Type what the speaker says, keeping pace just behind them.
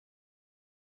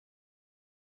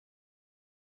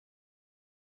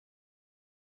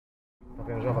Tá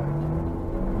vendo? Já vai.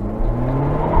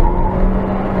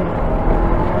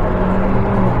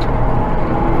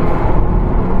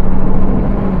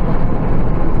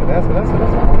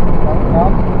 Desce.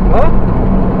 Hã?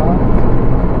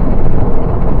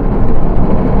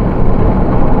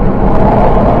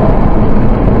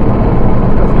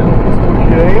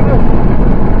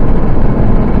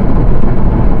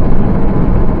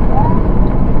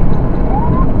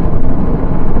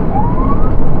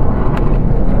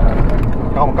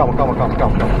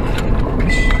 Calma.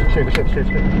 Chega.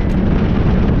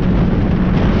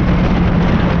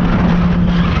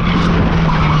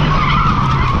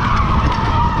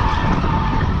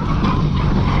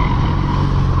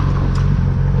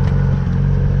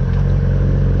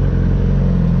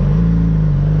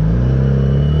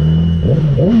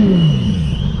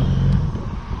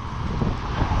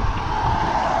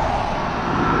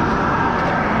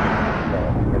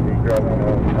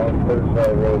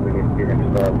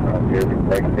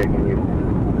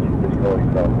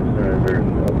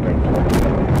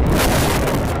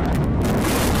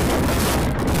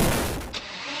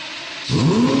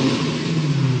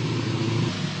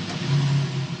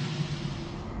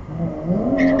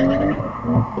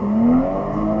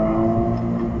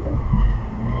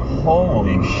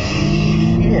 Holy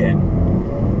shit!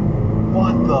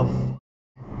 What the f...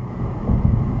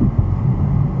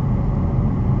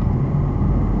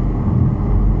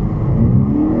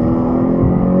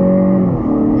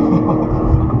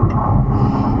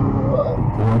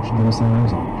 Watch those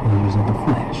eyes on pillars of the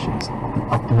flesh as the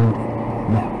uploading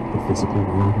met the physical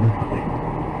world behind.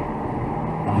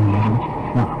 I never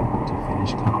got to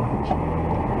finish college.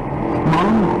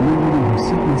 Mom lived in her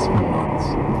sickness for months.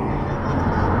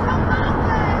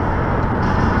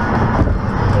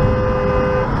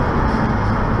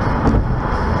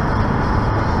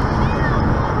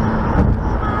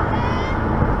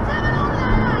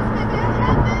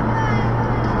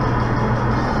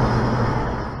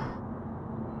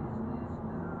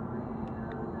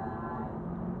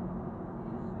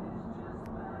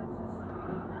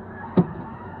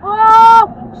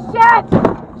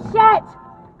 Shit!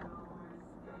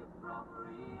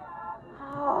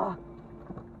 Oh.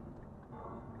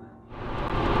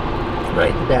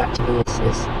 Right, that to me is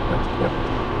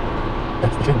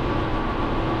that's the dream.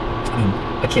 I mean,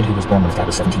 a kid who was born when his dad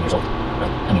was 17 years old,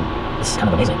 right? I mean, it's kind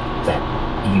of amazing that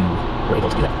you were able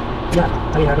to do that. Yeah,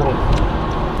 I mean,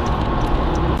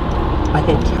 I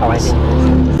think how I think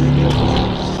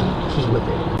he would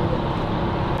be.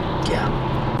 Yeah.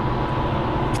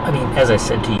 I mean, as I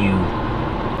said to you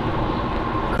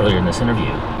earlier in this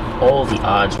interview, all the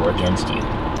odds were against you.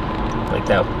 Like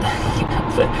that,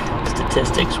 the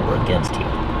statistics were against you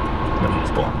when he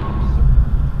was born.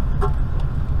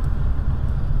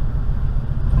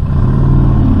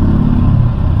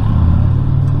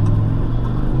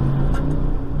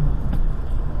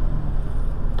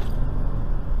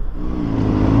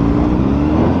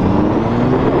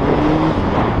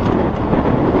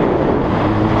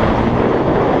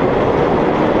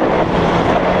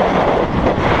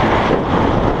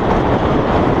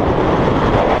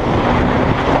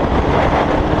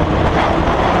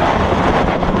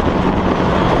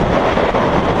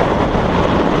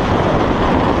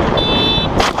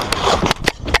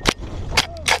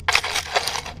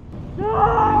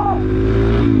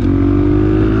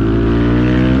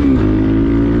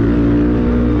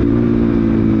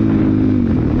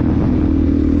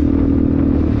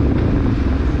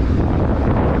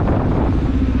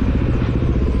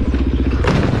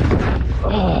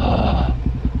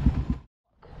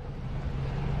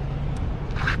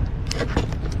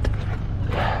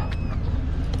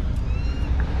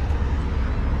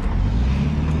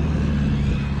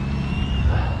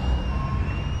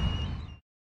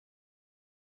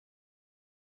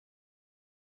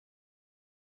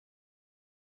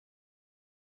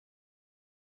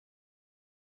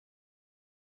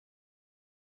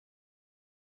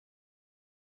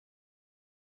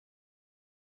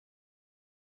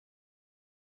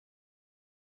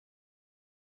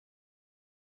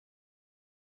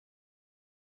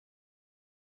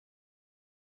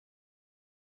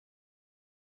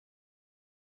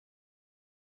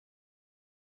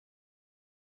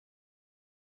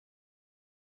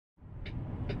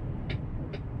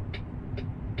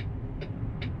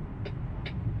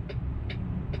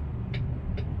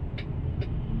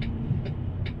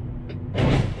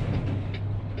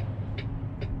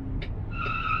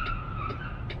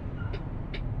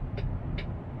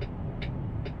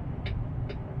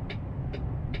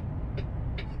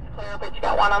 But you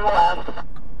got one on the left.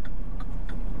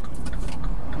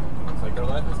 Looks like they're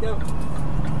letting us go.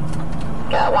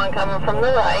 Got one coming from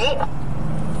the right.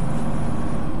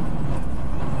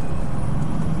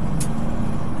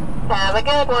 Have a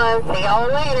good one. See y'all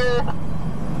later.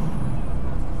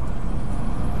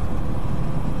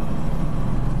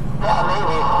 Yeah,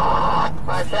 maybe.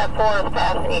 My Jet 4 is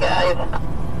passing you guys.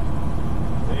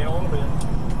 See you in a little bit.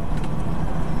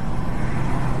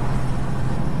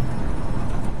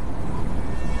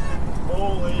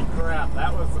 Holy crap,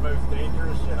 that was the most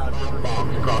dangerous shit I've ever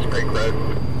seen. Across Creek Road.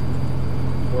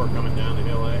 Or coming down the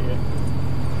hill at you.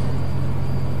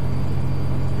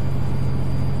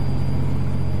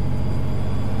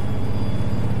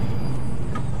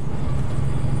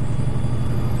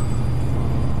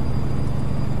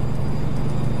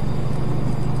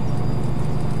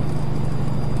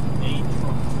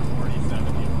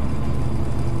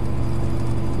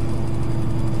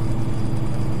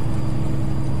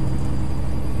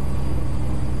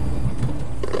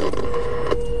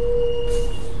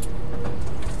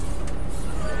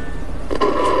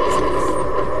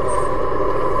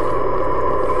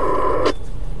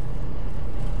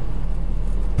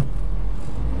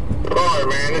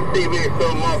 TV is so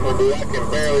muffled that I can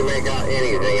barely make out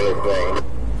anything in this thing.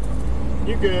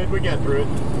 You good, we got through it.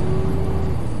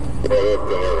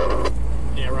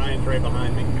 Yeah, Ryan's right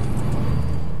behind me.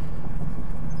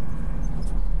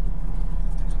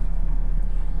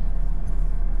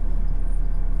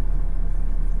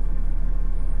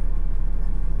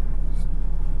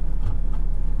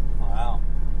 Wow.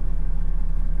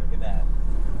 Look at that.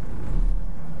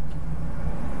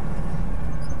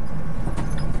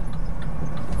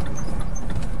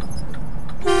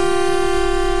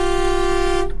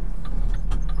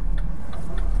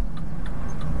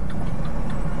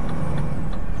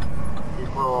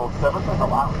 April 7th, oh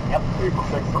wow. Yep. April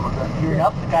 6th, something like that. Gearing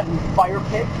up. Got a new fire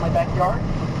pit in my backyard.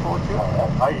 Looking forward to it.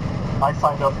 I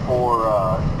signed up for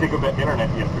gigabit internet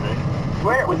yesterday.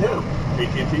 Where? With who?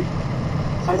 AT&T.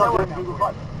 So is that what Google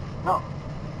Fiber? No.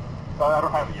 I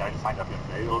don't have it yet. I just signed up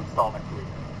yesterday. It'll install next week.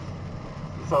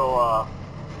 So,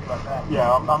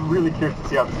 yeah, I'm really curious to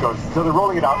see how this goes. So they're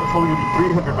rolling it out. It's only going to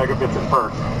be 300 megabits at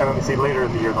first, and then they say later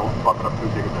in the year they'll bump it up to 2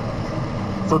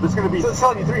 gigabits. So there's going to be... So it's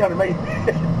telling you 300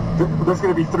 megabits. There's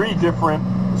going to be 3 different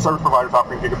service providers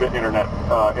offering gigabit internet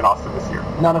in Austin this year.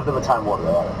 None of them are Time Warner,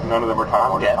 though. None of them are Time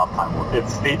Warner. Yeah, not Time Warner.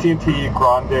 It's AT&T,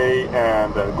 Grande,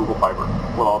 and Google Fiber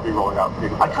will all be rolling out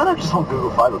gigabit. I kind of just want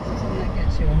Google Fiber because I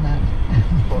get you on that.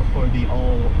 for the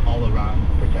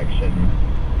all-around protection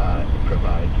it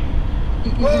provides.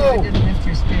 You knew I didn't lift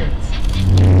your spirits.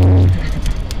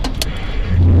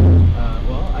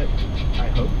 Well, I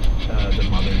hope the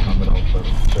mother helmet also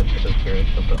lifts the spirits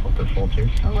of the soldiers.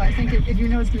 Oh, I think if you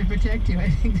know it's going to protect you, I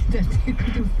think that you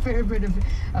could do a fair bit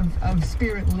of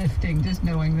spirit lifting, just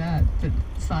knowing that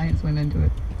science went into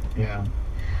it. Yeah.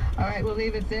 All right, we'll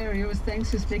leave it there. Yours,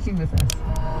 thanks for speaking with us.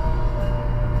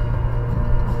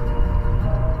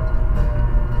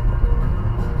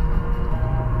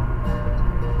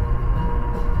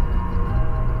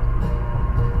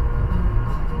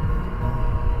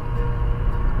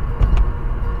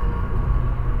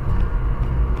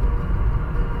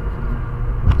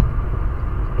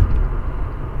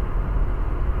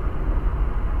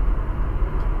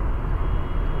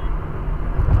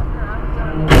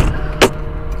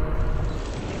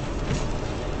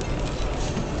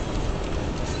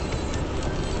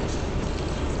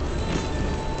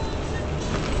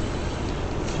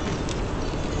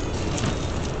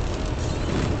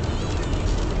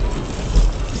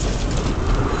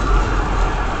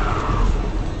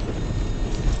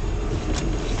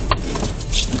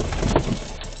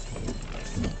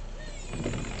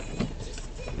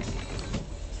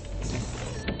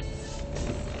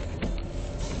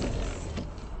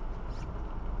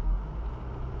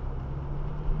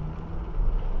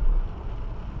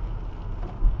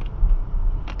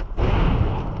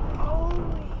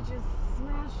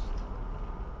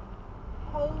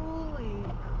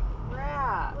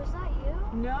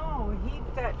 No,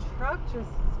 that truck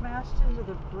just smashed into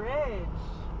the bridge.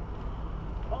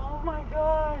 Oh my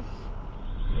gosh.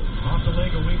 Off the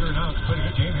leg of Uyghur and out. Pretty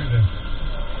good game here today.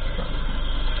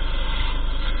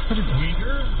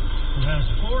 Uyghur, who has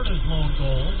Florida's lone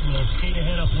goal, will skate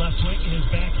ahead up left wing. His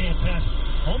backhand pass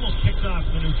almost kicks off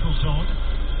the neutral zone.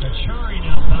 Achari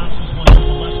now bounces one to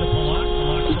the left of Polak.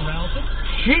 Polak corrals it.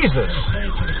 Jesus! Play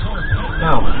it to the corner.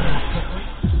 No.